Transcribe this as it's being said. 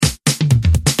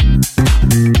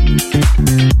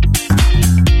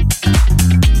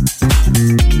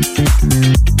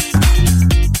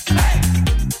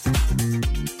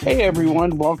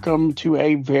everyone. Welcome to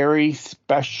a very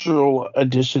special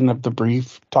edition of the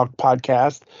Brief Talk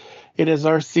podcast. It is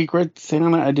our Secret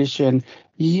Santa edition.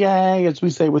 Yay, as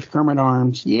we say with Kermit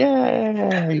Arms.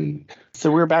 Yay. So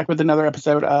we're back with another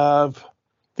episode of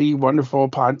the wonderful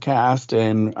podcast,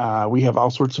 and we have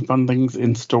all sorts of fun things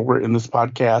in store in this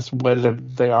podcast.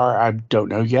 What they are, I don't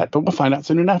know yet, but we'll find out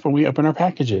soon enough when we open our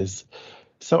packages.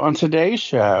 So on today's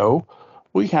show,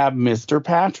 we have Mr.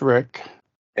 Patrick.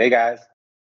 Hey, guys.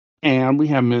 And we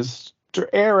have Mr.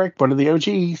 Eric, one of the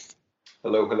OGs.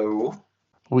 Hello, hello.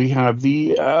 We have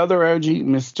the other OG,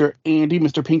 Mr. Andy,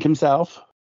 Mr. Pink himself.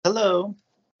 Hello.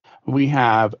 We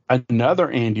have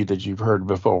another Andy that you've heard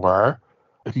before,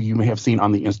 who you may have seen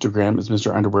on the Instagram as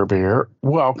Mr. Underwear Bear.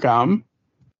 Welcome.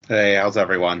 Hey, how's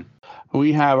everyone?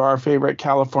 We have our favorite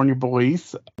California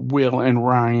boys, Will and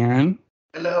Ryan.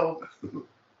 Hello.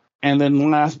 And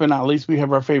then last but not least, we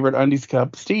have our favorite Undies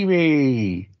Cup,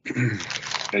 Stevie.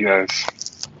 Hey,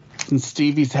 guys. And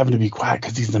Stevie's having to be quiet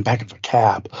because he's in the back of a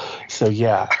cab. So,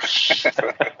 yeah.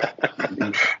 I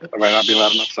might not be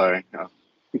loud enough. Sorry. No.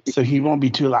 So he won't be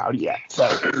too loud yet.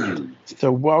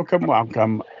 So welcome.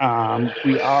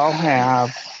 We all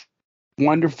have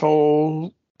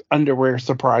wonderful underwear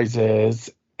surprises,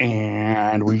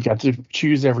 and we got to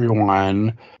choose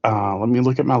everyone. Let me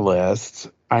look at my list.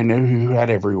 I know who had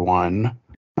everyone.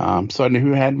 So I know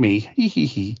who had me.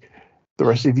 The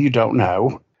rest of you don't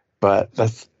know, but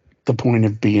that's the point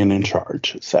of being in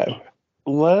charge. So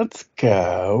let's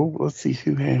go. Let's see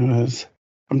who has.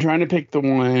 I'm trying to pick the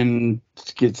one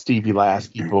to get Stevie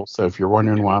last, people. So if you're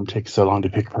wondering why I'm taking so long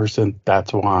to pick a person,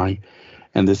 that's why.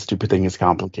 And this stupid thing is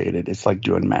complicated. It's like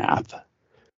doing math.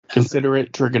 Consider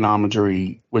it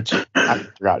trigonometry, which I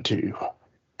forgot to.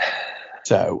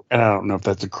 So, and I don't know if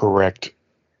that's a correct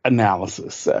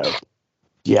analysis. So,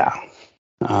 yeah.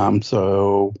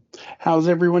 So how's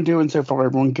everyone doing so far?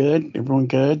 Everyone good? Everyone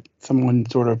good? Someone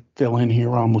sort of fill in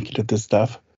here while I'm looking at this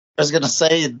stuff. I was going to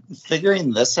say,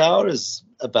 figuring this out is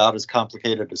about as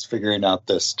complicated as figuring out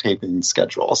this taping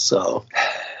schedule. So,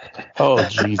 oh,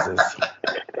 Jesus.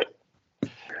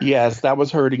 Yes, that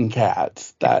was hurting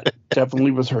cats. That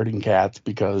definitely was hurting cats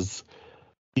because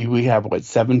we have,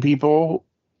 7 people?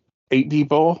 8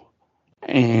 people?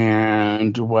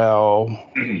 And,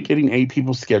 well, getting 8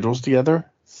 people's schedules together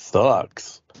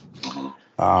sucks.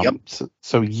 Yep.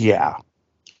 So, yeah.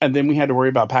 And then we had to worry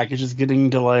about packages getting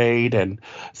delayed and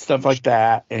stuff like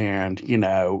that. And,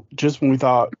 just when we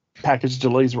thought package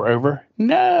delays were over,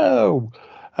 no.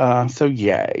 So,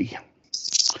 yay.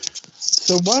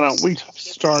 So why don't we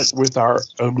start with our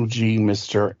OG,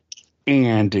 Mr.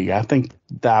 Andy? I think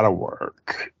that'll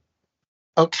work.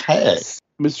 Okay.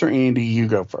 Mr. Andy, you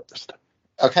go first.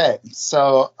 Okay.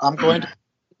 So I'm going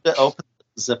to open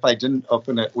this if I didn't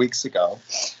open it weeks ago.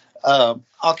 I'll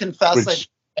confess Which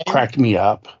cracked me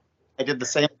up. I did the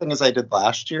same thing as I did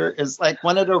last year. Is like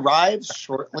when it arrives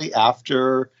shortly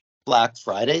after Black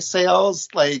Friday sales,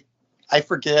 I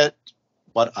forget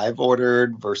what I've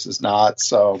ordered versus not.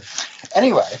 So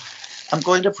anyway, I'm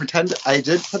going to pretend I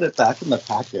did put it back in the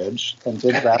package and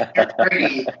did that.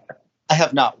 I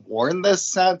have not worn this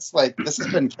since. This has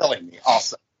been killing me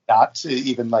also, not to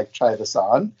even try this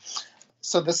on.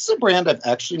 So this is a brand I've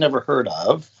actually never heard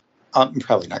of. I'm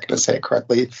probably not going to say it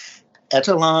correctly.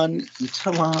 Etalon.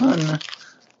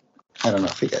 I don't know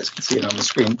if you guys can see it on the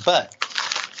screen, but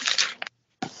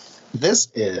this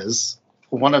is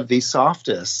one of the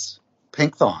softest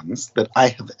pink thongs that I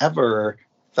have ever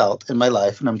felt in my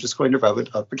life, and I'm just going to rub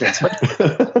it up against my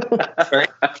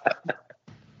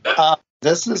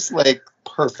this is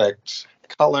perfect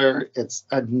color. It's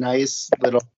a nice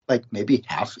little maybe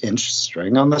half-inch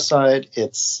string on the side.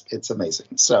 It's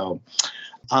amazing. So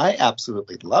I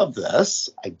absolutely love this.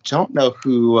 I don't know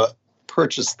who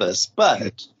purchased this,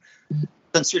 but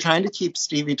since you're trying to keep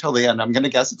Stevie till the end, I'm going to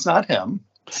guess it's not him.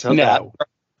 So no.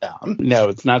 Down. No,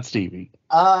 it's not Stevie.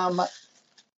 I'm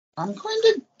going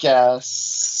to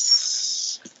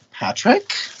guess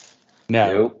Patrick.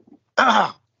 No.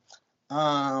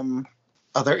 Nope.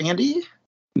 Other Andy?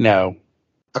 No.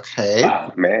 Okay.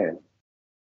 Oh, man.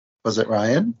 Was it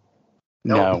Ryan?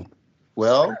 No.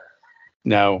 Will?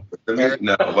 No.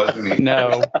 No, it wasn't me.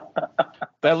 No.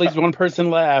 At least one person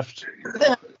left.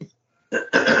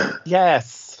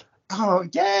 Yes. Oh,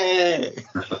 yay.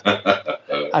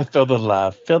 I feel the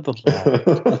love. Feel the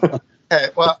love. Okay,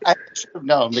 well, I should have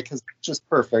known because it's just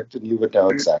perfect and you would know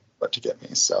exactly what to get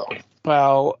me. So,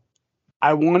 Well,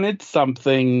 I wanted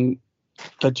something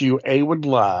that you would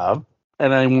love,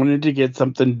 and I wanted to get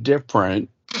something different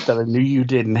that I knew you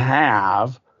didn't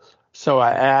have. So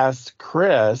I asked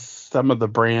Chris some of the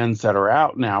brands that are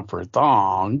out now for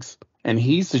thongs, and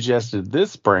he suggested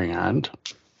this brand.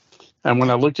 And when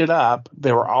I looked it up,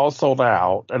 they were all sold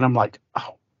out. And I'm like,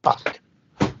 oh, fuck.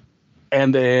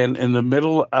 And then in the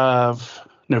middle of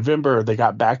November, they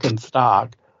got back in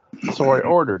stock. So I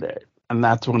ordered it. And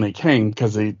that's when it came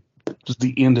because it was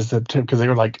the end of September. Because they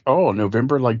were like, oh,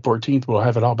 November 14th, we'll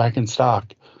have it all back in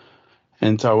stock.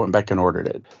 And so I went back and ordered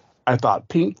it. I thought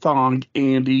Pink Thong,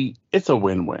 Andy, it's a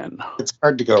win-win. It's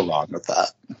hard to go wrong with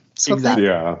that. So Exactly.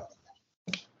 Yeah.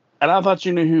 And I thought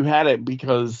you knew who had it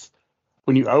because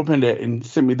when you opened it and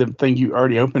sent me the thing, you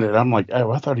already opened it. I'm like,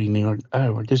 oh, I thought he knew.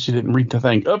 Oh, I guess you didn't read the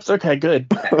thing. Oops, okay, good.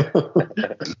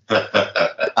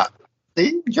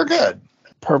 See, you're good.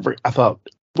 Perfect. I thought,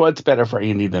 what's better for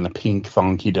Andy than a pink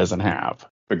thong he doesn't have?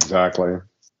 Exactly.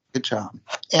 Good job.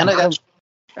 And I got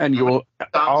And you will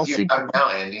all Thongs do see. you have now,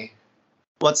 Andy?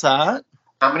 what's that?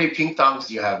 How many pink thongs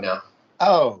do you have now?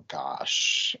 Oh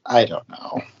gosh, I don't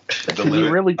know. Can you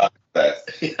really?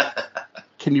 Best.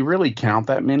 Can you really count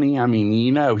that many? I mean,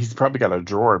 he's probably got a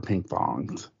drawer of pink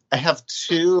thongs. I have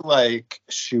 2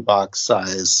 shoebox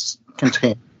size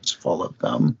containers full of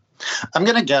them. I'm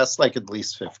gonna guess at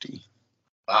least 50.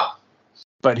 Wow.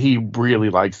 But he really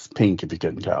likes pink, if you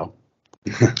couldn't tell.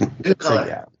 Good So color.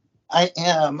 yeah. I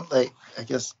am I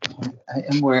guess I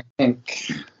am wearing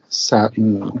pink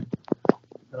satin.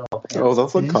 Oh,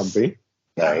 those look comfy.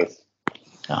 Nice.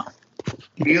 Yeah.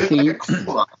 He looks like a cool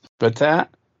mom. But that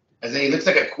I said he looks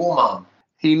like a cool mom.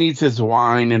 he needs his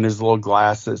wine in his little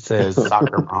glass that says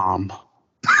 "Soccer Mom."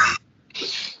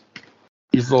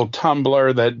 His little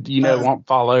tumbler that won't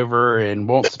fall over and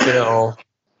won't spill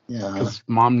Yeah. because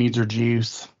Mom needs her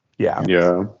juice. Yeah,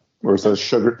 Yeah. Or it says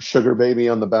sugar baby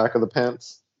on the back of the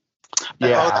pants.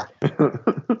 yeah.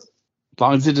 As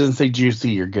long as it doesn't say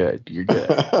juicy, you're good. You're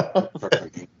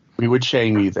good. We would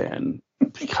shame you then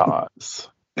because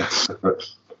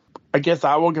I guess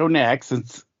I will go next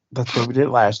since that's what we did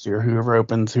last year. Whoever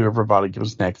opens, whoever body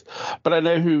goes next. But I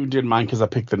know who did mine because I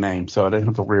picked the name, so I didn't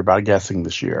have to worry about guessing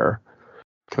this year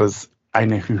because I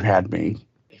know who had me.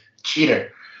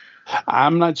 Cheater.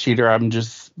 I'm not cheater. I'm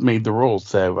just made the rules,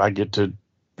 so I get to.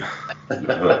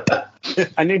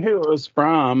 I knew who it was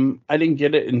from. I didn't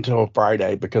get it until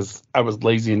Friday because I was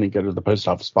lazy and didn't go to the post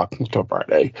office box until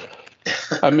Friday.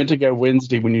 I meant to go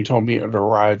Wednesday when you told me it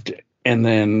arrived, and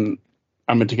then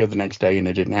I meant to go the next day, and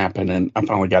it didn't happen, and I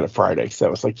finally got it Friday. So I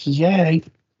was like, yay.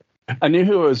 I knew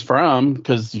who it was from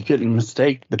because you couldn't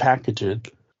mistake the packaging.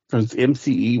 It was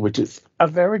MCE, which is a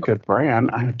very good brand.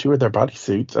 I have 2 of their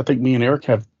bodysuits. I think me and Eric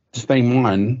have the same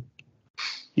one.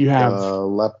 You have...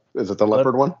 Is it the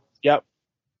leopard one? Yep.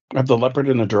 I have the leopard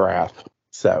and the giraffe.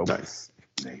 So Nice.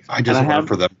 I just And I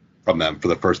ordered from them for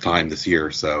the first time this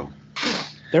year, so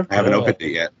they're I haven't good. opened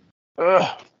it yet.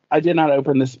 Ugh. I did not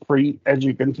open this pre, as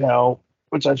you can tell,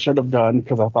 which I should have done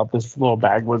because I thought this little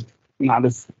bag was not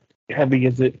as heavy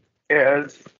as it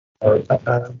is.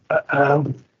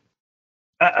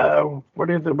 Uh-oh. What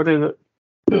is it? What is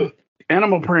it?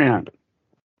 Animal print.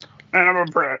 Animal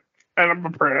print.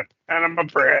 Animal print. Animal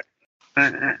print.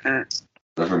 Is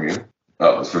that from you?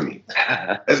 Oh, it's for me.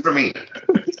 It's for me.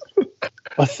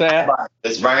 What's that?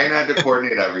 It's Ryan had to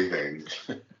coordinate everything.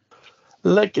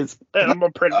 Look, it's animal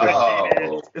print.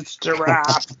 Oh. It's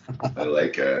giraffe. I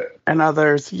like it. And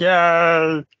others.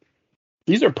 Yeah.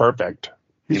 These are perfect.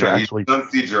 These You are know, actually. you don't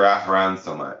see giraffe around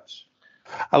so much.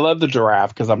 I love the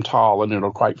giraffe because I'm tall and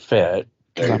it'll quite fit.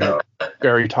 There you go.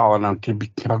 Very tall and I can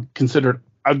be considered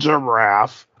a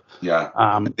giraffe. Yeah.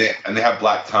 Um, They have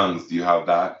black tongues. Do you have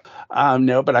that?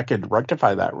 no, but I could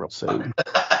rectify that real soon.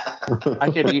 I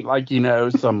could eat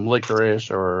some licorice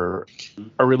or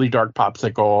a really dark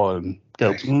popsicle and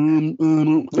go.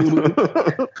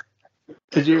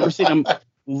 Did you ever see them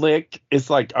lick? It's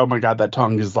like, oh my god, that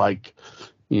tongue is like,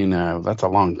 that's a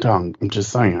long tongue. I'm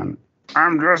just saying.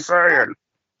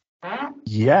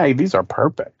 Yay, these are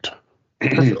perfect.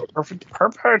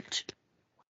 Perfect.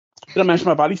 It'll match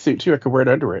my bodysuit too. I could wear it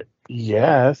under it.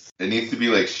 Yes. It needs to be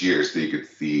like sheer so you could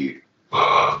see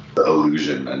the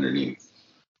illusion underneath.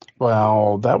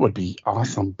 Well, that would be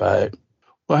awesome, but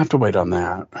we'll have to wait on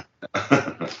that.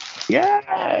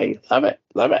 Yay! Love it.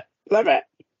 Love it. Love it.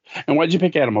 And why'd you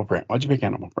pick animal print? Why'd you pick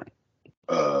animal print?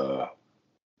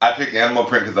 I picked animal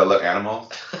print because I love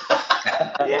animals.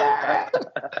 Yeah.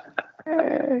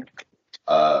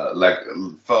 Like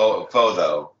faux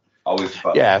though. Always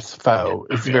faux. Yes, faux.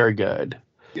 It's very good.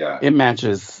 Yeah. It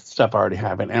matches stuff I already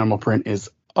have, and animal print is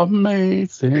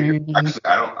amazing. Actually,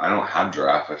 I don't have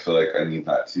giraffe. I feel like I need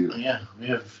that too. Yeah, we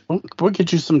have We'll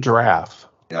get you some giraffe.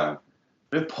 Yeah.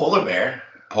 polar bear.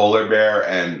 Polar bear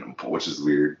which is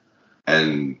weird,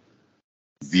 and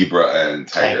zebra and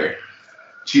tiger.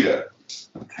 Cheetah.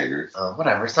 Tigers.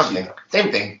 Whatever, something.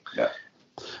 Same thing. Yeah.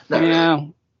 Not really. Yeah,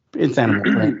 it's animal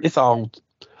print. It's all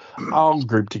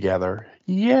grouped together.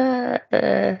 Yeah.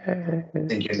 I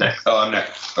think you're next. Oh, I'm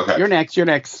next. Okay. You're next. You're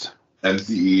next.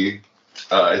 MCE.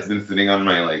 It's been sitting on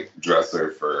my like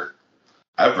dresser for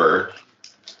ever.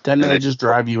 Doesn't And it it- just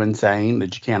drive you insane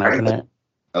that you can't open it?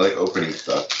 I like opening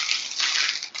stuff.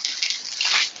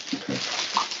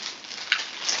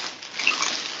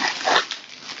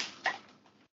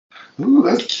 Ooh,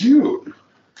 that's cute.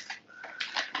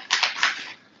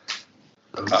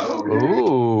 Oh,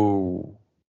 Ooh,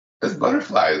 it's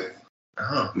butterflies.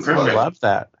 Oh, It's I perfect. love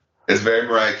that. It's very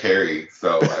Mariah Carey,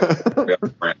 so I got a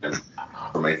brand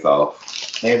for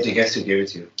myself. I have to guess who gave it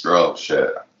to you. Oh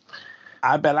shit.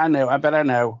 I bet I know. I bet I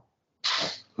know.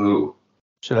 Who?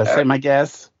 Should I say my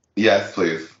guess? Yes,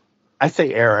 please. I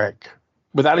say Eric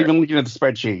without even looking at the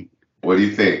spreadsheet What do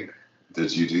you think?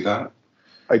 Did you do that?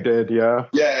 I did, yeah.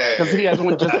 Yay! because he has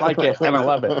one just like it, and I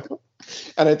love it.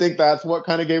 And I think that's what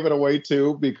kind of gave it away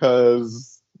too,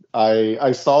 because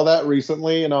I saw that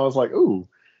recently and I was like, ooh.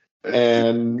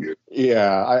 And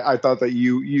yeah, I thought that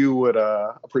you would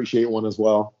appreciate one as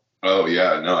well. Oh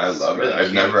yeah, no, I love it. I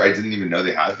didn't even know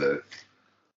they had this.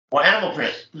 Well, animal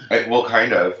print. Well,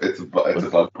 kind of. It's a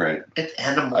bug print. It's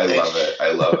animal. I love it.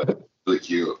 I love it. Really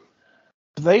cute.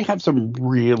 They have some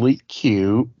really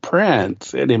cute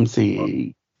prints at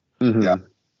MCE. Mhm. Yeah.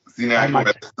 See, now I Oh can my-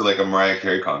 go to like a Mariah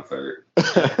Carey concert.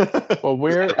 Well,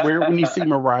 where when you see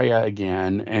Mariah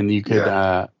again, and you could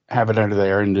have it under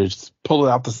there and just pull it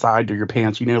out the side of your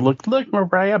pants. You know, look,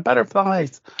 Mariah,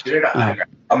 butterflies. Get it out. Uh,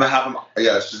 I'm gonna have him.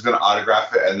 Yeah, she's gonna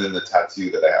autograph it, and then the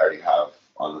tattoo that I already have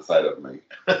on the side of my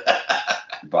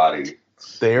body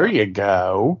There you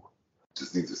go.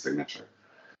 just needs a signature.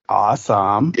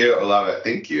 Awesome. Yeah, I love it.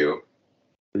 Thank you.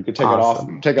 You could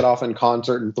Awesome. take it off in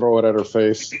concert and throw it at her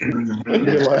face. And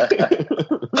be like-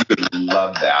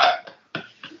 Love that.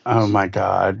 Oh my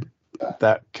God,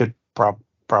 that could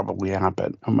probably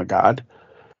happen. Oh my God,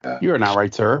 Yeah. you're not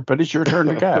right, sir. But it's your turn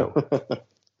to go.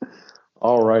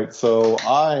 All right, so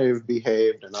I've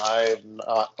behaved and I've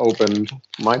not opened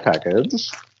my package.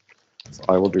 So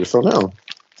I will do so now.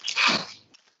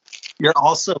 You're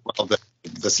also well done.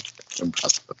 This is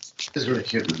impressive. It's really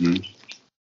cute. Mhm.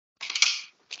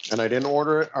 And I didn't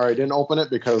order it, or I didn't open it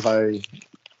because I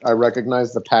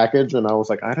recognized the package and I was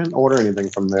like, I didn't order anything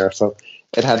from there, so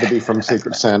it had to be from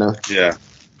Secret Santa. Yeah.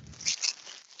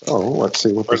 Oh, let's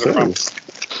see what Where's this it from?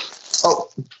 is. Oh,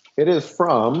 it is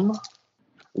from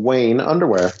Wayne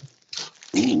Underwear.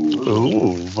 Ooh.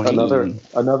 Ooh,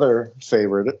 Another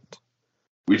favorite.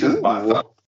 We just bought Ooh. some.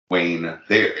 Wayne.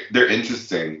 They're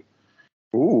interesting.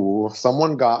 Ooh,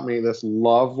 someone got me this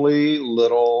lovely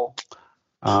little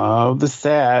Oh, the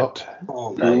set.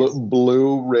 Oh, nice.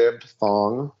 blue ribbed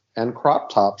thong and crop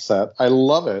top set. I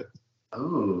love it.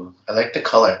 Ooh, I like the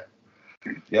color.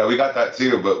 Yeah, we got that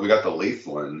too, but we got the lace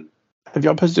one. Have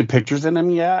y'all posted pictures in them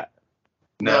yet?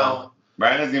 No.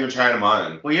 Brian hasn't even tried them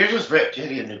on. Well, yours was ripped. You had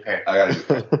to get a new pair. I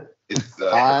gotta. It's.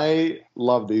 I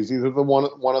love these. These are the one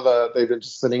of the. They've been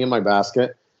just sitting in my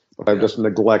basket, but I've just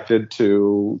neglected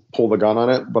to pull the gun on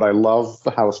it. But I love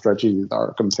how stretchy these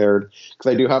are compared,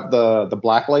 because I do have the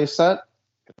black lace set.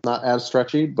 It's not as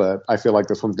stretchy, but I feel like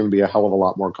this one's going to be a hell of a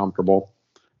lot more comfortable.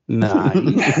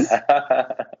 Nice.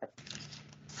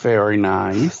 Very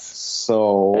nice.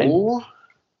 So,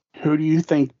 Who do you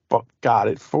think got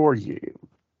it for you?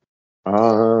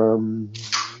 I'm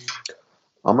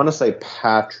going to say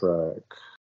Patrick.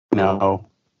 No.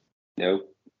 Nope.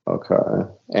 Okay,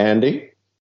 Andy.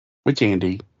 Which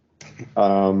Andy?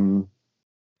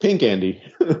 Pink Andy.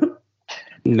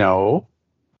 No.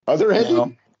 Other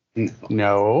Andy.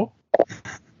 No.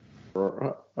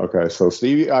 Okay, so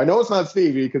Stevie. I know it's not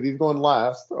Stevie because he's going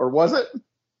last, or was it?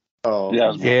 Oh, Yeah, it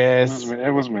was me. Yes.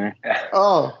 It was me.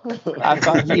 Oh, I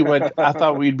thought he would. I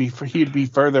thought he'd be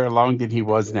further along than he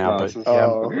was now. No, But this is- yeah.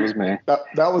 Oh. It was me.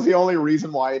 that was the only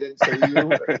reason why I didn't say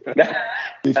you,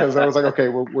 because I was like, okay,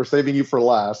 we're saving you for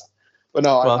last. But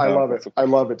no, Well, I love it. I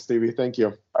love it, Stevie. Thank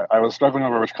you. I was struggling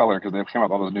over which color because they came out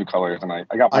with all those new colors, and I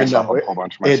got I myself know, a whole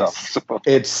bunch myself. So,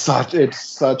 It's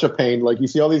such a pain. Like, you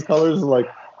see all these colors, like,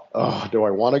 oh, do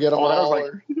I want to get them Oh, that was all? like-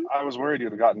 or- I was worried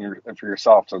you'd have gotten it for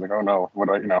yourself. So I was like, oh no, what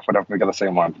if we get the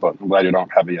same one? But I'm glad you don't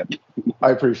have it yet.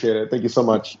 I appreciate it. Thank you so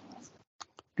much.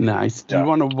 Nice. Do Yeah. you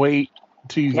want to wait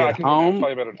till you No, I get can do it. home?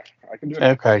 Probably better. I can do it.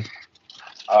 Okay.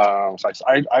 So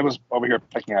I was over here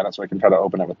picking at it so I can try to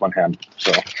open it with one hand.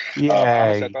 So honestly,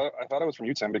 Yay. I thought it was from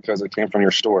you, Tim, because it came from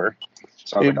your store.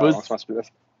 So I was It like, was- oh, this must be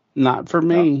this. Not for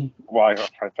me. Well,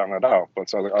 I found that out, but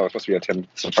so I was like, oh, it's supposed to be a Tim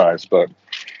surprise. But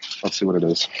let's see what it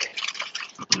is.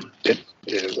 It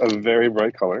is a very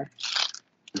bright color.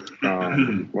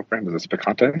 What brand is this?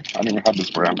 Picante? I don't even have this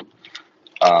brand.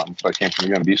 But it came from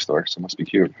the UNB store, so it must be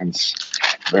cute. And it's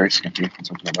very skimpy.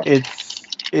 Something about It's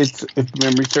if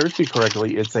memory serves me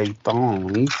correctly, it's a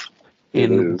thong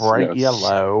It in is, bright yes.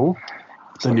 yellow.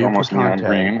 It's The like new almost neon Picante.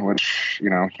 green, which,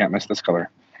 can't miss this color.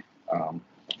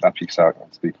 That peeks out.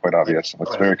 It's be quite obvious.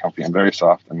 It's very comfy and very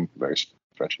soft and very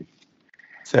stretchy.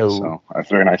 So it's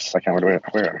very nice. I can't wait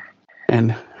to wear it.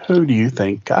 And who do you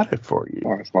think got it for you?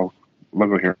 Oh, it's my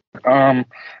logo here. All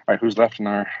right, who's left in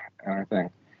our thing?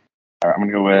 All right, I'm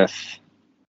gonna go with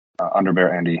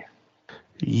Underbear Andy.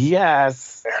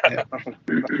 Yes. All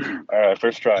right,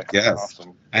 first try. Yes.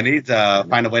 Awesome. I need to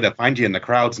find a way to find you in the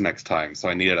crowds next time, so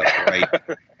I needed a right.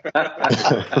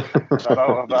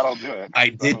 That'll do it. I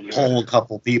did poll a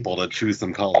couple people to choose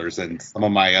some colors, and some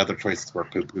of my other choices were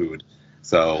poo-pooed.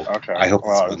 So Okay. I hope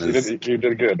Wow, this one is you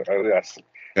did good. Yes.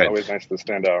 good. Always nice to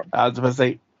stand out. I was about to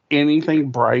say anything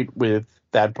bright with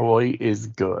that boy is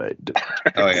good.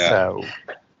 Oh yeah, So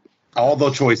all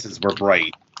the choices were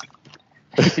bright.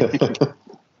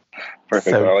 Perfect.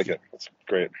 So- I like it. It's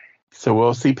great. so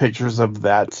we'll see pictures of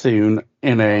that soon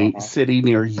in a city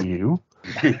near you.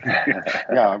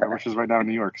 Yeah, which is right now in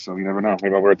New York, so you never know.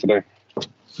 Maybe I'll wear it today.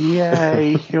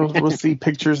 Yay. We'll see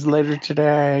pictures later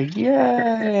today.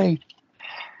 Yay.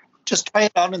 Just try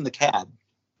it on in the cab.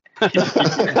 Yeah,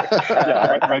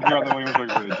 right here on the Williamsburg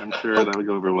Bridge. I'm sure that would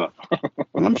go over well.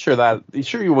 Well, I'm sure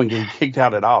you wouldn't get kicked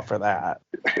out at all for that.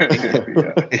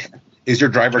 Yeah. Is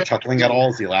your driver chuckling at all?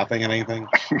 Is he laughing at anything?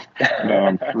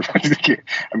 No,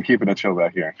 I'm keeping it chill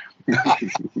back here.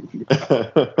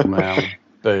 Well,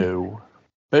 boo.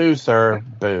 Boo, sir.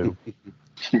 Boo.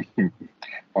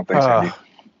 Well, thanks, Andy.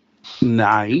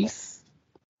 Nice.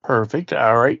 Perfect.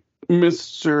 All right.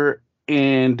 Mr.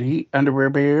 Andy Underwear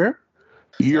Bear,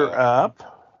 you're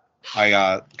up.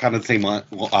 I kind of the same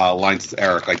lines as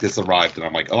Eric. Like this arrived, and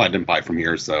I'm like, oh, I didn't buy from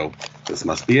here, so this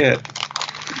must be it.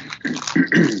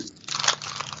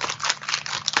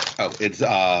 Oh, it's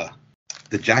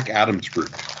the Jack Adams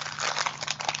Group.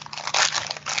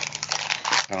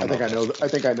 I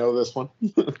think I know this one.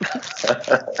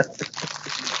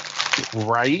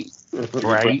 Right?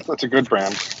 Right. That's a good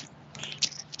brand.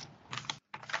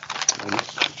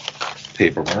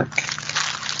 Paperwork.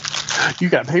 You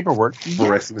got paperwork.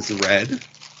 Christmas red.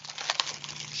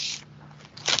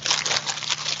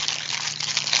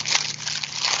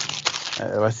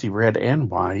 I see red and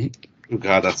white. Oh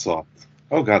god, that's soft.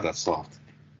 Oh god, that's soft.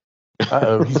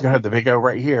 Uh-oh, he's going to have the big O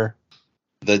right here.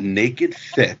 The Naked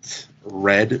Fit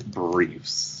red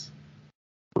briefs.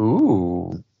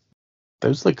 Ooh.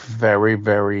 Those look very,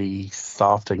 very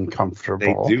soft and They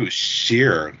comfortable. do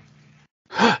sheer.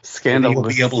 You'll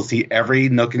Scandalous. be able to see every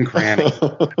nook and cranny.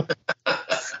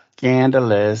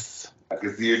 Scandalous. I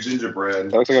can see your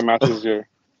gingerbread. That looks like it matches your.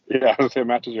 Yeah, I was say it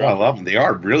matches your. I love them. They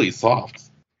are really soft.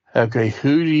 Okay,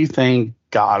 who do you think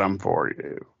got them for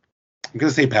you? I'm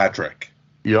gonna say Patrick.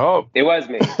 Yup. It was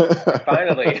me.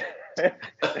 Finally.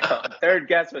 Third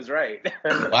guess was right.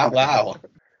 Wow.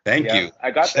 Thank Yeah, you.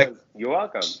 I got Check- those. You're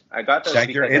welcome. I got those check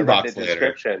because your I read inbox the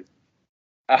later. description.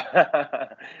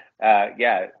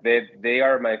 Yeah, they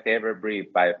are my favorite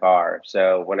brief by far.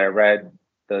 So when I read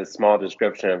the small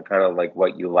description of kind of like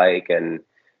what you like and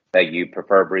that you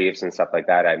prefer briefs and stuff like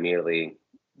that, I immediately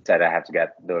said I have to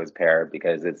get those pair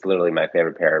because it's literally my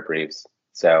favorite pair of briefs.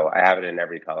 So I have it in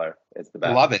every color. It's the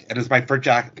best. Love it. It is my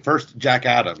first Jack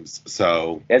Adams.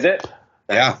 So Is it?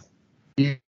 yeah.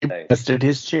 You Nice. busted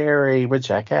his cherry with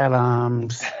Jack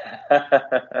Adams.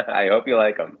 I hope you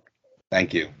like them.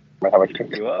 Thank you. I have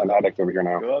You're welcome. an addict over here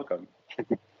now. You're welcome.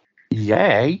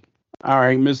 Yay. All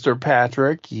right, Mr.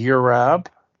 Patrick, you're up.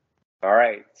 All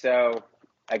right. So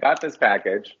I got this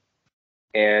package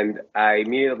and I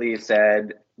immediately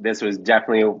said this was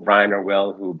definitely Ryan or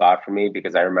Will who bought for me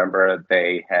because I remember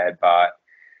they had bought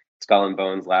Skull and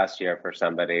Bones last year for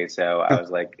somebody. So I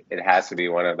was like, it has to be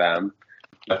one of them.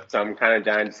 So I'm kind of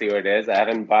dying to see what it is. I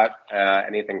haven't bought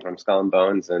anything from Skull and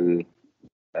Bones in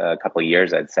a couple of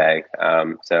years, I'd say.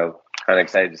 So kind of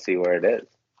excited to see where it is.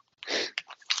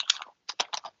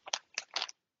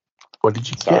 What did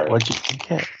you get? Sorry. What did you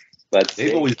get? Let's They've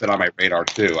see. always been on my radar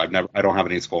too. I don't have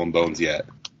any Skull and Bones yet.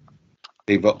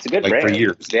 They've It's a good like for brand.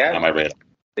 years Yeah. on my radar.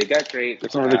 They got great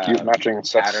It's some really cute matching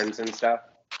sets. patterns and stuff.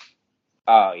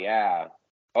 Oh yeah.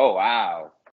 Oh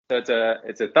wow. So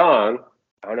it's a thong.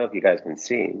 I don't know if you guys can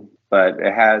see, but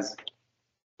it has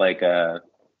like a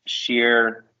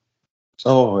sheer.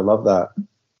 Oh, I love that.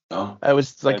 No. It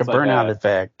was like It's a like burnout a-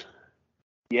 effect.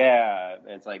 Yeah,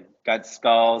 it's like got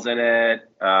skulls in it,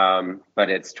 but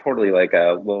it's totally like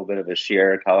a little bit of a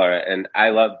sheer color. And I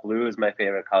love blue is my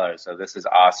favorite color, so this is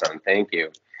awesome. Thank you.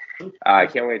 I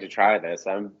can't wait to try this.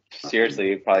 I'm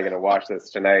seriously probably going to watch this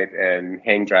tonight and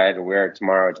hang dry it and wear it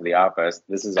tomorrow to the office.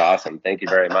 This is awesome. Thank you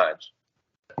very much.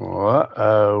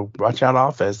 Uh-oh. Watch out,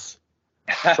 office.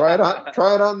 Try it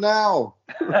on now.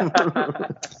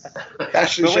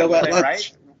 Fashion show at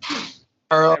lunch.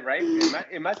 Right?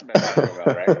 It must have been Will,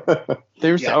 right?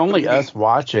 There's only us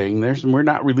watching. We're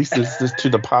not releasing this to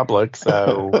the public,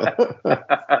 so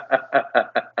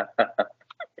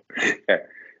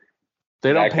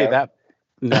they don't pay that.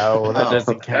 No, that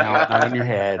doesn't count. Not in your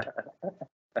head.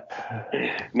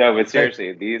 No, but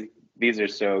seriously, these are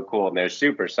so cool and they're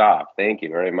super soft. Thank you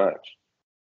very much.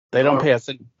 They don't pay us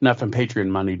enough in Patreon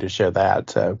money to show that,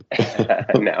 so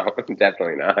no,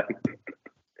 definitely not.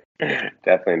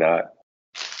 Definitely not.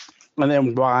 And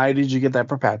then why did you get that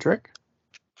for Patrick?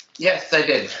 Yes, I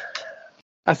did.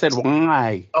 I said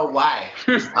why? Oh, why?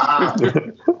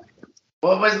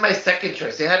 What was my second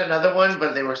choice? They had another one,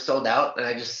 but they were sold out, and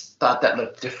I just thought that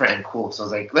looked different and cool. So I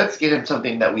was like, let's get him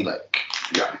something that we like.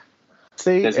 Yeah.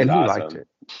 See, This and is he awesome. liked it.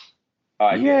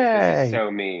 Yay! This Yay. is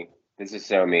so me. This is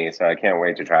so me. So I can't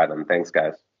wait to try them. Thanks,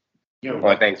 guys. You're Well,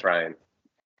 welcome. thanks, Ryan.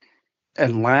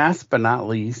 And last but not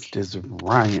least is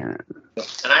Ryan.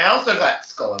 And I also got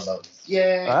Skull and Bones.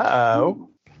 Yay. Uh-oh.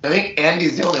 I think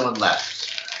Andy's the only one left.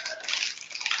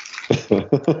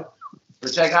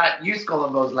 Which I got you Skull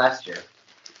and Bones last year.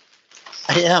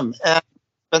 I am. And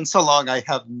it's been so long, I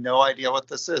have no idea what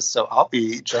this is, so I'll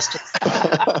be just.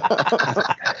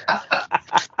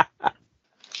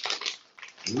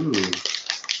 Ooh.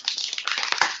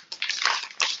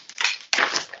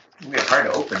 They're hard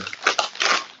to open.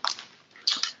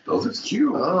 Those are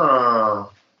cute.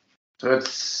 Oh. So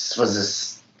was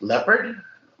this leopard?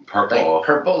 Purple. Like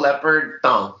purple leopard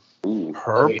thong. Ooh.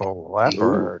 Purple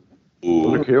leopard.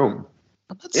 Look cute.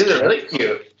 These are really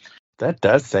cute. That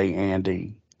does say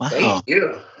Andy. Wow. Thank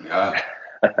you. Yeah.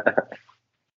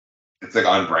 It's like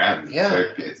on brand. Yeah.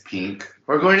 It's pink.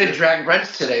 We're going to drag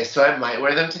brunch today, so I might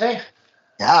wear them today.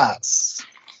 Yes.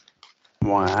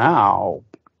 Wow.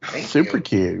 Thank Super you.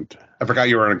 cute. I forgot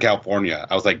you were in California.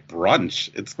 I was like, brunch.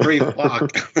 It's 3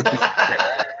 o'clock.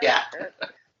 Yeah.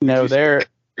 No, they're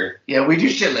Yeah, we do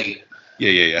shit late.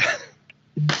 Yeah.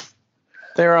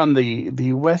 on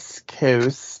the West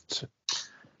Coast.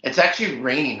 It's actually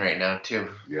raining right now, too.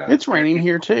 Yeah. It's raining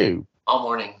here too. All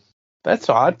morning. That's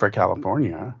odd for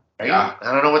California. Right? Yeah.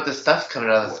 I don't know what this stuff's coming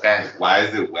out of the sky. Why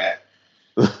is it wet?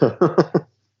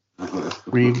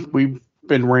 We've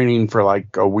been raining for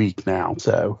like a week now,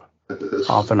 so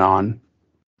off and on.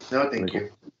 No, thank you.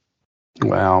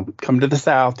 Well, come to the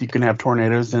South. You can have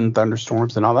tornadoes and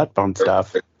thunderstorms and all that fun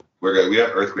stuff. We're good. We have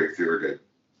earthquakes too. We're good.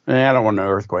 I don't want no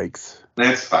earthquakes.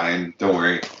 That's fine. Don't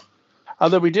worry.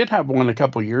 Although we did have one a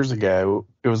couple years ago.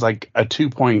 It was like a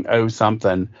 2.0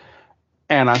 something.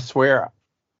 And I swear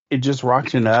it just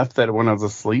rocked enough that when I was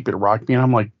asleep, it rocked me. And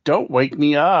I'm like, don't wake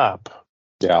me up.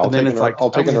 Yeah, I'll And then take, it's an, like, I'll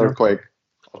take an okay. earthquake.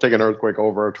 I'll take an earthquake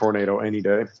over a tornado any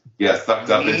day. Yeah, sucked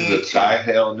up into the sky.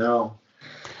 Hell no.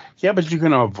 Yeah, but you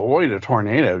can avoid a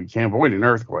tornado. You can't avoid an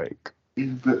earthquake.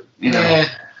 But, you know, Yeah.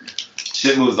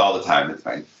 shit moves all the time. It's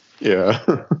fine. Yeah.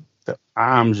 So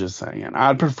I'm just saying.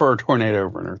 I'd prefer a tornado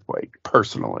over an earthquake,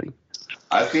 personally.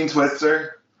 I've seen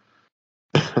Twister.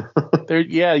 There,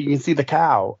 yeah, you can see the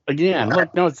cow. Again,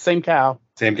 look, no, it's the same cow.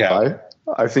 Same cow.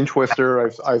 I've seen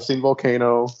Twister. I've seen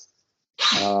Volcano.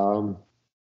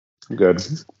 Good.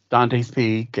 Dante's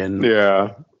Peak and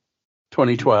Yeah.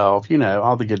 2012,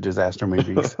 all the good disaster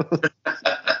movies. I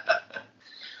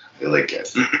like it.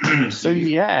 So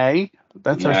yay,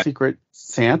 that's our Yeah. secret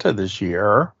Santa this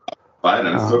year. Fine.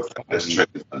 I'm so excited. This trip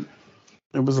is fun.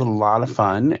 It was a lot of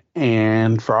fun.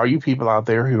 And for all you people out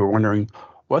there who are wondering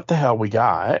what the hell we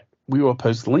got, we will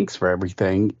post links for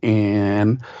everything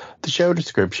in the show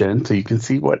description so you can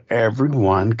see what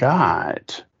everyone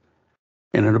got.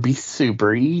 And it'll be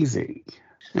super easy.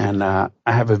 And I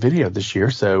have a video this year,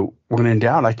 so when in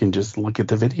doubt, I can just look at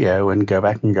the video and go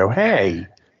back and go, hey,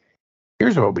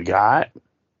 here's what we got.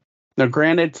 Now,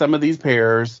 granted, some of these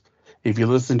pairs, if you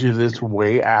listen to this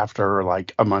way after,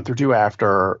 like a month or two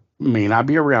after, may not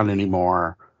be around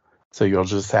anymore. So you'll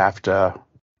just have to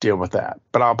deal with that.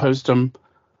 But I'll post them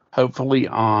hopefully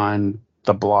on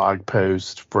the blog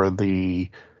post for the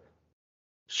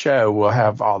show. We'll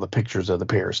have all the pictures of the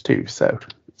pairs too. So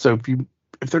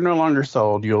if they're no longer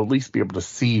sold, you'll at least be able to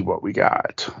see what we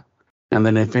got. And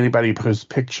then if anybody posts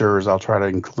pictures, I'll try to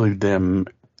include them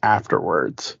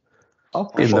afterwards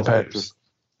in the post.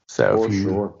 So For if you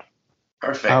sure.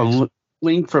 Perfect. I'll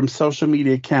link from social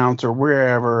media accounts or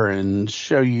wherever and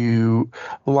show you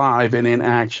live and in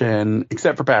action,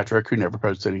 except for Patrick, who never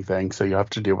posts anything, so you have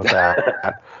to deal with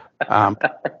that.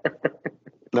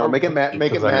 No, make it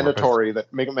mandatory that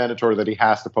he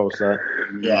has to post that.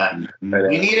 Yeah,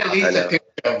 we need at least a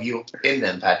picture of you in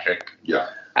them, Patrick. Yeah,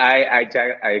 I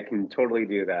can totally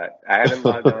do that. I haven't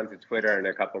logged on to Twitter in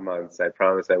a couple months. I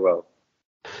promise I will.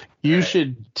 You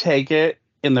should take it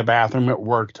in the bathroom at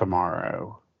work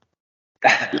tomorrow.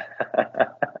 Great.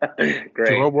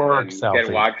 Do a work selfie.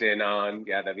 Get walked in on.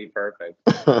 Yeah, that'd be perfect.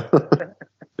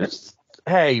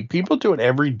 Hey, people do it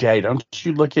every day. Don't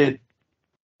you look at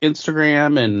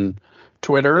Instagram and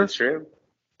Twitter? It's true.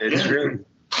 It's true.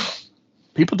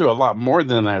 People do a lot more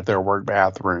than that at their work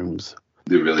bathrooms.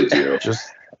 they really do. Just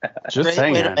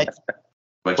saying.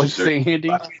 What's saying, Andy?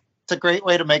 It's a great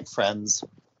way to make friends.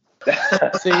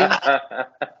 See?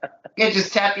 Yeah,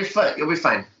 just tap your foot. You'll be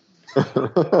fine.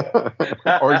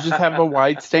 Or just have a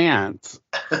wide stance.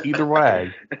 Either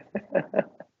way.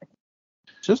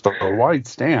 Just a wide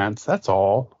stance, that's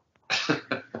all.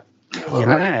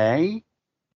 Yay.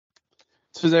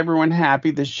 So is everyone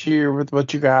happy this year with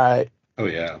what you got? Oh,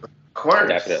 yeah. Of course.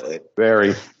 Definitely.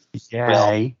 Very.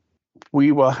 Yay.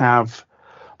 We will have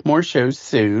more shows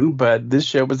soon, but this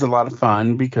show was a lot of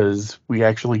fun because we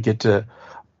actually get to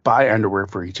buy underwear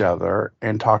for each other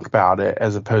and talk about it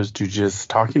as opposed to just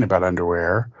talking about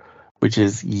underwear, which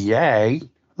is yay.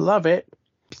 Love it.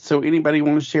 So anybody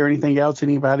want to share anything else? Did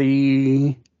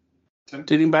anybody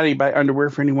buy underwear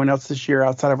for anyone else this year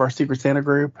outside of our Secret Santa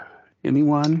group?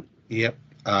 Anyone? Yep.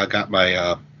 I got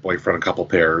my boyfriend a couple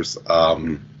pairs.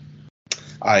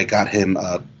 I got him,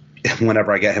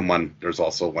 whenever I get him one, there's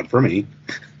also one for me.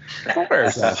 Of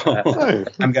course. So,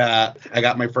 I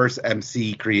got my first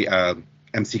MC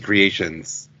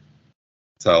Creations.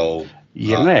 So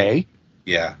Yay.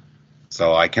 yeah.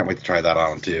 So I can't wait to try that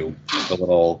on too. The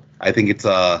little, I think it's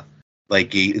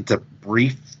it's a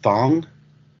brief thong,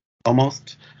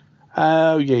 almost.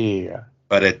 Oh yeah.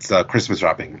 But it's Christmas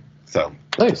wrapping. So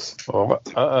Nice. Well,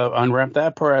 unwrap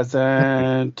that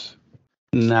present.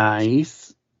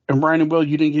 Nice. And Brian and Will,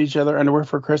 you didn't get each other underwear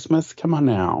for Christmas? Come on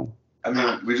now. I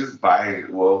mean, we just buy.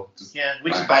 Well, Yeah,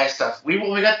 we just buy stuff. We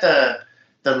got the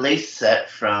lace set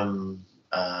from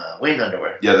Wayne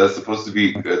Underwear. Yeah, that's supposed to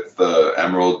be. It's the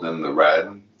emerald and the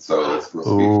red, so it's supposed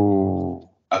to be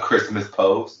a Christmas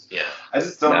post. Yeah. I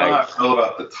just don't know how I feel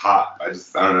about the top. I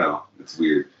don't know. It's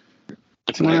weird.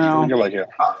 Well, You're like, yeah.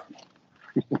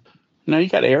 no, you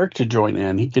got Eric to join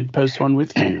in. He could post one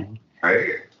with you. Right?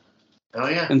 Oh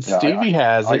yeah. And Stevie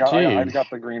has it too. I got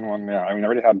the green one. Yeah, I mean, I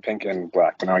already had pink and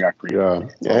black, but now I got green.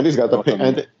 Yeah. Andy's got the pink.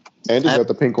 Andy's got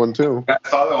the pink one too. I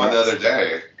saw that one the other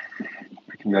day.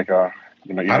 I can make a.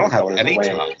 I don't have any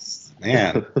tops.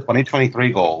 Man,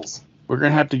 2023 goals. We're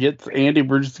gonna have to get Andy.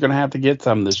 We're just gonna have to get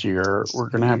some this year. We're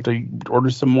gonna have to order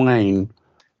some Wayne.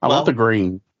 I want the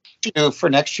green. For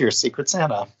next year's Secret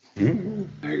Santa. There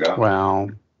you go.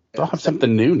 Well, they'll have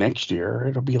something new next year.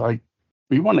 It'll be like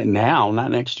we want it now,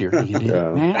 not next year. You do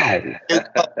it now.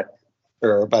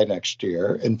 Or by next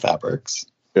year in fabrics.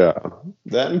 Yeah.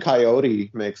 Then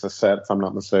Coyote makes a set, if I'm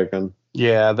not mistaken.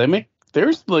 Yeah, they make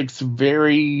theirs looks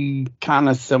very kind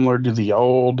of similar to the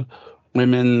old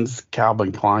women's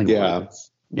Calvin Klein. Yeah.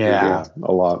 ones. Yeah.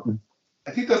 A lot.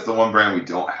 I think that's the one brand we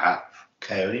don't have.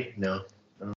 Coyote? No.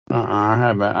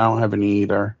 I don't have any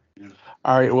either.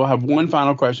 All right, we'll have one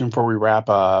final question before we wrap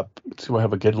up, so we'll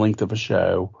have a good length of a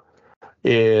show.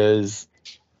 Is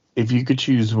if you could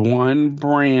choose one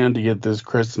brand to get this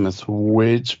Christmas,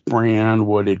 which brand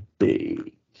would it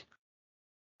be?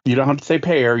 You don't have to say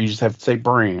pair, you just have to say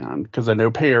brand, because I know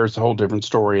pair is a whole different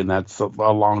story, and that's a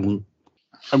long.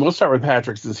 And we'll start with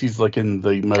Patrick since he's looking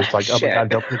the most like, oh my God,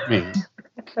 don't pick me.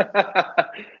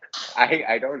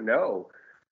 I don't know.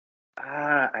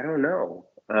 I don't know.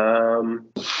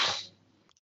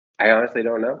 I honestly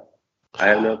don't know. I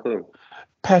have no clue.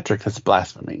 Patrick, that's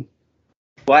blasphemy.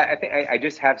 Well, I think I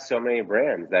just have so many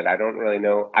brands that I don't really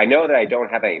know. I know that I don't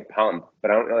have a pump, but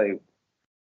I don't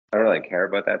really care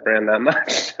about that brand that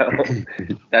much. So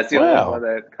that's the only one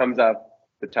that comes off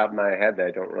the top of my head that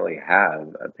I don't really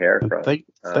have a pair from.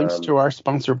 Thanks to our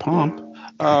sponsor, Pump.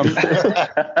 Sorry.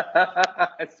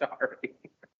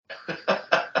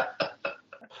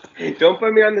 Don't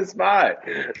put me on the spot.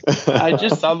 I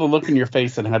just saw the look in your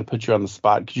face and had to put you on the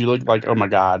spot because you look like, oh my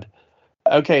God.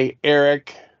 Okay,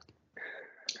 Eric.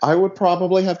 I would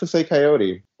probably have to say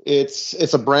Coyote.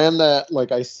 It's a brand that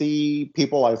like I see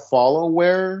people I follow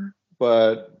wear,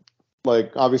 but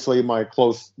like obviously my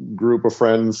close group of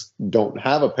friends don't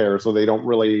have a pair, so they can't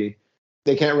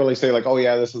really say like, oh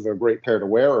yeah, this is a great pair to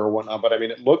wear or whatnot. But I mean,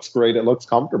 it looks great, it looks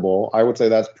comfortable. I would say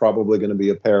that's probably going to be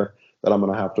a pair that I'm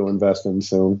going to have to invest in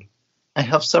soon. I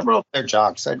have several of their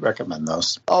jogs. I'd recommend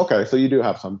those. Okay, so you do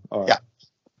have some. Yeah.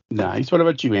 Nice. What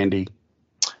about you, Andy?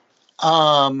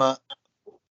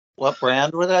 What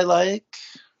brand would I like?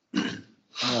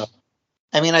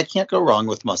 I mean, I can't go wrong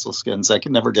with Muscle Skins. I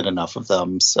can never get enough of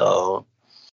them, so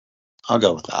I'll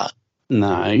go with that.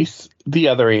 Nice. The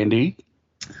other Andy?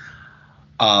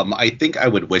 I think I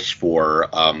would wish for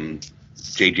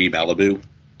JG Malibu,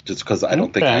 just because I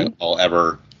don't think I'll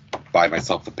ever buy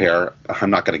myself a pair. I'm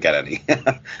not going to get any,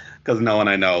 because no one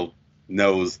I know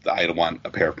knows that I don't want a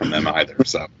pair from them either.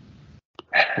 So,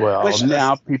 well,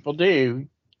 now people do.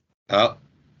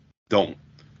 Don't.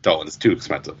 It's too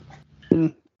expensive.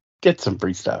 Get some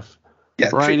free stuff. Yeah,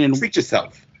 Ryan, treat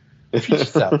yourself.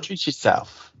 Treat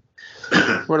yourself.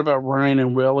 What about Ryan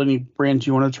and Will? Any brands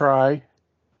you want to try?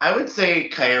 I would say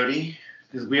Coyote,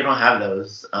 because we don't have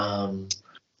those.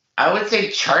 I would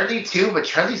say Charlie too, but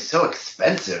Charlie's so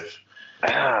expensive.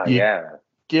 Yeah.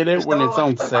 Get it when it's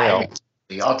on sale.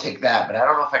 I'll take that, but I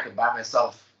don't know if I could buy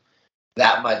myself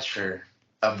that much for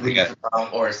a brief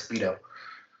or a Speedo.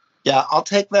 Yeah, I'll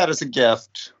take that as a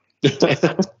gift.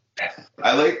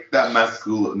 I like that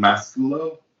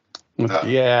Masculo.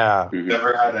 Yeah.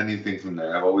 Never had anything from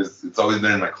there. It's always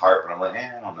been in my cart, but I'm like,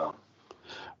 I don't know.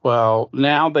 Well,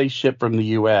 now they ship from the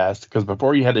U.S. because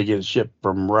before you had to get it shipped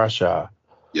from Russia.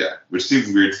 Yeah, which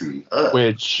seems weird to me.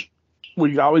 Which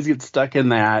we always get stuck in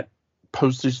that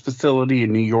postage facility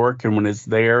in New York, and when it's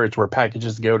there, it's where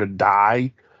packages go to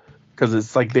die because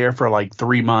it's like there for like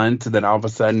 3 months, and then all of a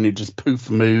sudden it just poof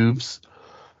moves.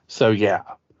 So yeah,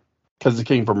 because it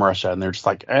came from Russia, and they're just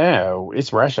like, oh,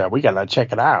 it's Russia, we gotta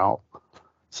check it out.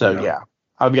 So yeah,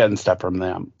 I've gotten stuff from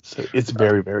them, so it's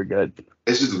very, very good.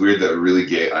 It's just weird that really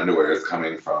gay underwear is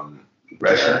coming from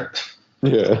Russia.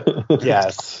 Yeah.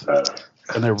 Yes.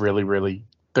 And they're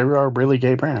they're a really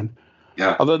gay brand.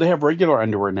 Yeah. Although they have regular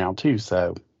underwear now too,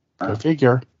 so go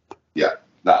figure. Yeah,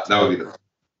 that would be the.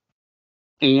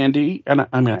 Andy, and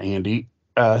I'm not Andy.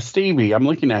 Stevie, I'm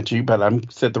looking at you, but I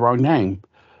said the wrong name.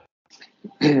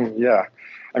 Yeah.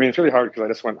 I mean, it's really hard because I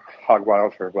just went hog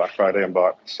wild for Black Friday and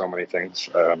bought so many things.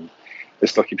 They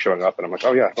still keep showing up, and I'm like,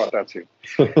 oh yeah, I bought that too.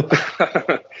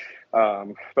 But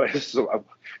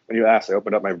when you asked, I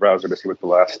opened up my browser to see what the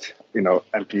last,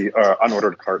 empty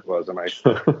unordered cart was on my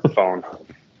phone.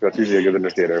 That's usually a good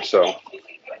indicator. So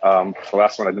the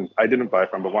last one I didn't buy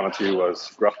from, but wanted to was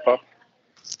Gruff Pup.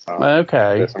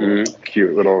 Okay. Some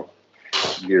cute little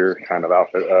gear kind of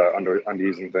outfit,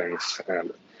 undies and things,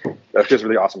 and that's just a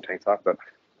really awesome tank top that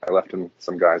I left in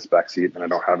some guy's backseat, and I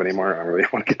don't have anymore. I really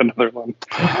want to get another one.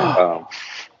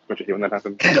 Which when that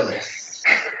happened.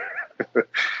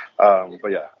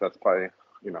 But yeah, that's probably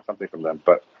something from them.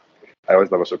 But I always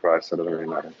love a surprise, so it doesn't really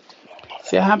matter.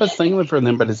 See, I have a singlet for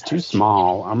them, but it's too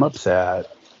small. I'm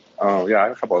upset. Oh yeah, I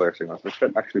have a couple other singlets, which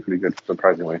fit actually pretty good,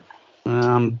 surprisingly.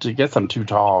 I guess I'm too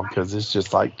tall because it's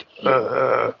just like.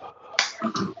 I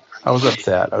was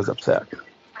upset.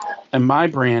 And my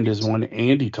brand is one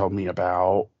Andy told me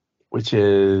about, which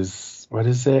is, what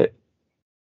is it?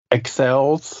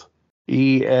 Excels?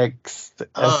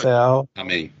 EXSL? I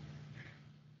mean,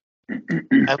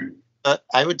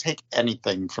 I would take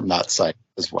anything from that site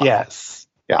as well. Yes.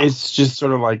 Yeah. It's just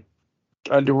sort of like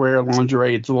underwear,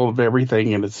 lingerie. It's a little of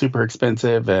everything, and it's super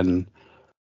expensive. And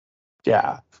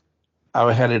yeah,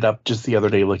 I had it up just the other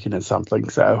day looking at something.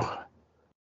 So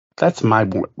that's my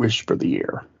wish for the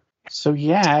year. So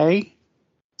yay.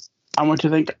 I want to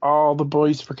thank all the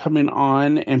boys for coming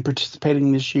on and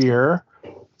participating this year.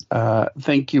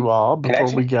 Thank you all.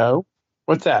 Before we go,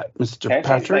 what's that, Mr.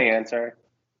 Patrick?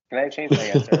 Can I change my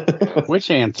answer? Which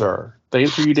answer? The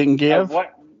answer you didn't give?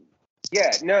 What?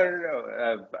 Yeah,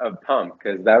 no. Of Pump,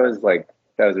 because that was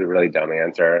a really dumb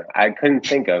answer. I couldn't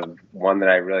think of one that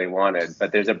I really wanted,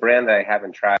 but there's a brand that I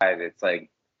haven't tried.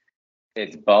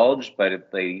 It's Bulge,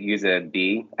 but they use a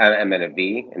B. I meant a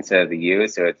V instead of the U,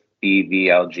 so it's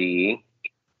BVLGE.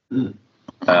 That's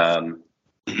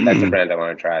a brand I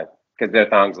want to try because their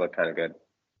thongs look kind of good.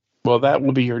 Well, that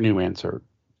will be your new answer.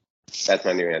 That's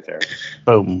my new answer.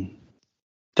 Boom.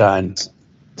 Done.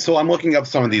 So I'm looking up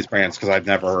some of these brands because I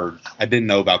didn't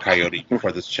know about Coyote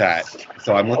before this chat.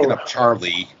 So I'm looking up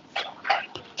Charlie.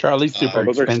 Charlie's super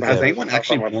expensive. Has anyone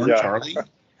actually worn Charlie?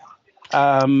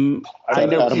 I know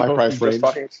out of my price range.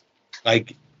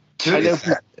 Like, is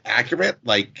that accurate?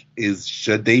 Like,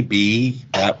 should they be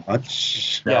that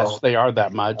much? Yes, they are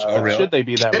that much. Really? Should they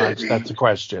be that much? That's a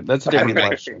question. That's a different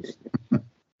question.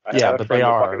 Yeah, but they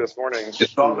are. This morning.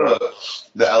 It's all the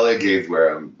LA gays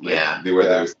wear them. They wear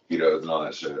their Speedos and all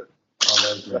that shit.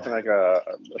 That's like a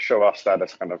show-off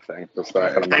status kind of thing. That's what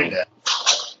I kind of mean.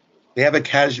 They have a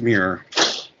cashmere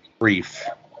brief.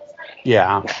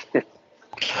 Yeah.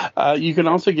 You can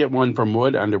also get one from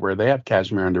Wood Underwear. They have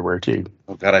cashmere underwear too.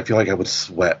 Oh God, I feel like I would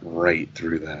sweat right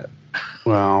through that.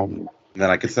 Well, And then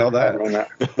I could sell that.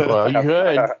 well, you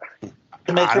could.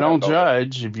 I don't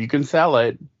judge. If you can sell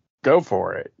it, go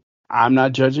for it. I'm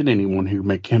not judging anyone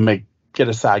who can get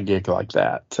a side gig like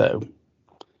that. So,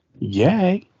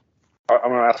 yay. I'm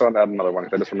going to ask add another one.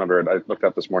 I just remembered. I looked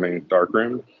up this morning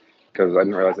Darkroom because I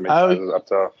didn't realize it made sizes up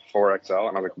to 4XL.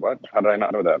 And I was like, what? How did I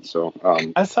not know that? So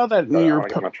I saw that in your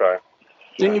try.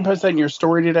 Didn't you post that in your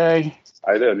story today?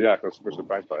 I did, yeah. I was super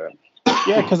surprised by it.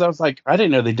 Yeah, because I was like, I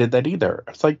didn't know they did that either.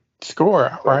 It's like,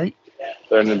 score, right?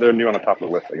 They're new on the top of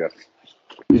the list, I guess.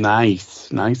 Nice.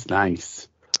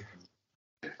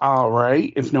 All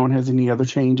right. If no one has any other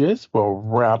changes, we'll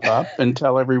wrap up and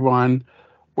tell everyone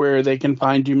where they can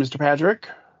find you, Mr. Patrick.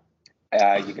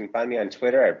 You can find me on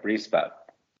Twitter at Briesbuck.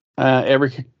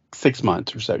 Every 6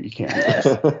 months or so you can.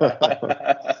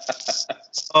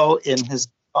 Oh, in his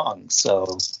song,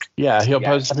 so. Yeah, he'll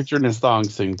post a picture in his song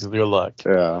soon, so good luck.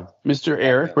 Yeah. Mr.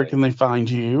 Eric, where can they find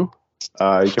you?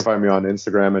 You can find me on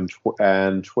Instagram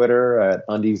and Twitter at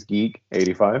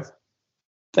UndiesGeek85.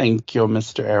 Thank you,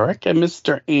 Mr. Eric. And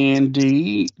Mr.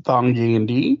 Andy, Thong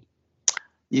Andy.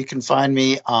 You can find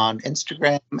me on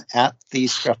Instagram at the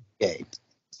Scruffy Gay.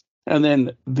 And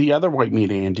then the other white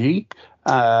meat Andy,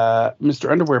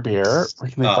 Mr. Underwear Bear, where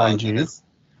can they find you?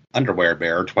 Underwear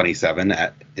Bear 27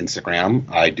 at Instagram.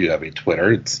 I do have a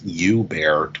Twitter. It's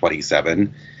ubear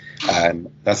 27.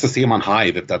 That's to see him on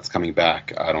Hive if that's coming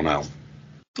back. I don't know.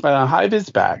 Hive is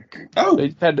back. Oh,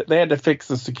 they had to fix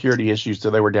the security issues,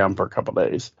 so they were down for a couple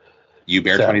days.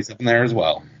 ubear 27 there as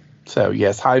well. So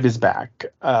yes, Hive is back.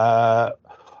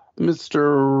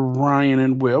 Mr. Ryan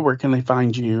and Will, where can they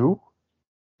find you?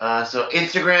 So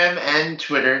Instagram and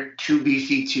Twitter,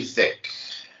 2BC26.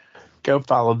 Go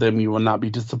follow them. You will not be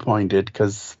disappointed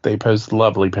because they post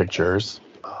lovely pictures.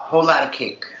 A whole lot of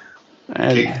kink.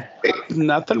 And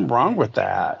nothing wrong with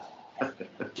that.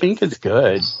 Kink is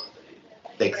good.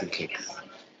 Steaks and kinks.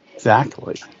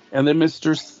 Exactly. And then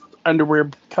Mr. Underwear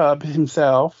Cub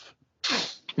himself.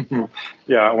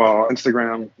 Yeah, well,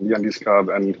 Instagram, the Undies Cub,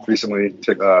 and recently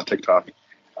TikTok,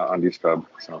 Undies Cub.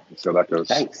 So let's see how that goes.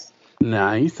 Thanks.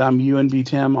 Nice. I'm UNB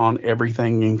Tim on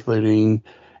everything, including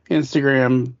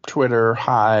Instagram, Twitter,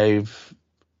 Hive,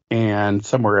 and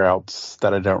somewhere else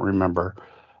that I don't remember.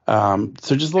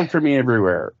 So just look for me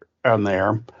everywhere on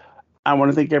there. I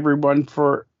want to thank everyone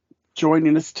for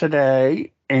joining us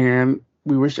today, and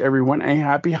we wish everyone a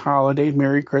happy holiday,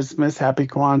 Merry Christmas, Happy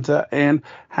Kwanzaa, and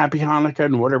Happy Hanukkah,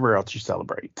 and whatever else you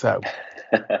celebrate. So,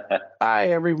 bye,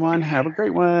 everyone. Have a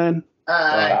great one.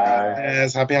 Bye.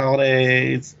 Yes, happy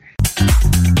holidays.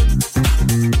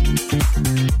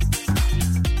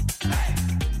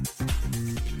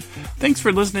 Thanks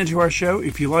for listening to our show.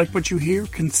 If you like what you hear,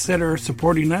 consider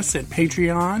supporting us at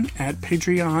Patreon at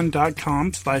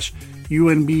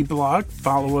patreon.com/UNBblog.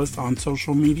 Follow us on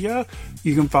social media.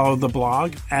 You can follow the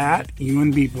blog at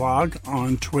UNBblog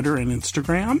on Twitter and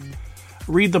Instagram.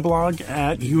 Read the blog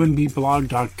at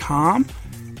unbblog.com.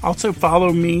 Also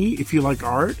follow me if you like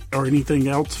art or anything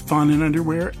else fun in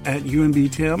underwear at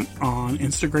UNBTim on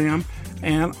Instagram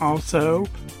and also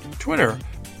Twitter.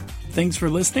 Thanks for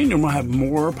listening, and we'll have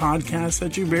more podcasts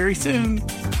at you very soon.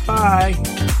 Bye.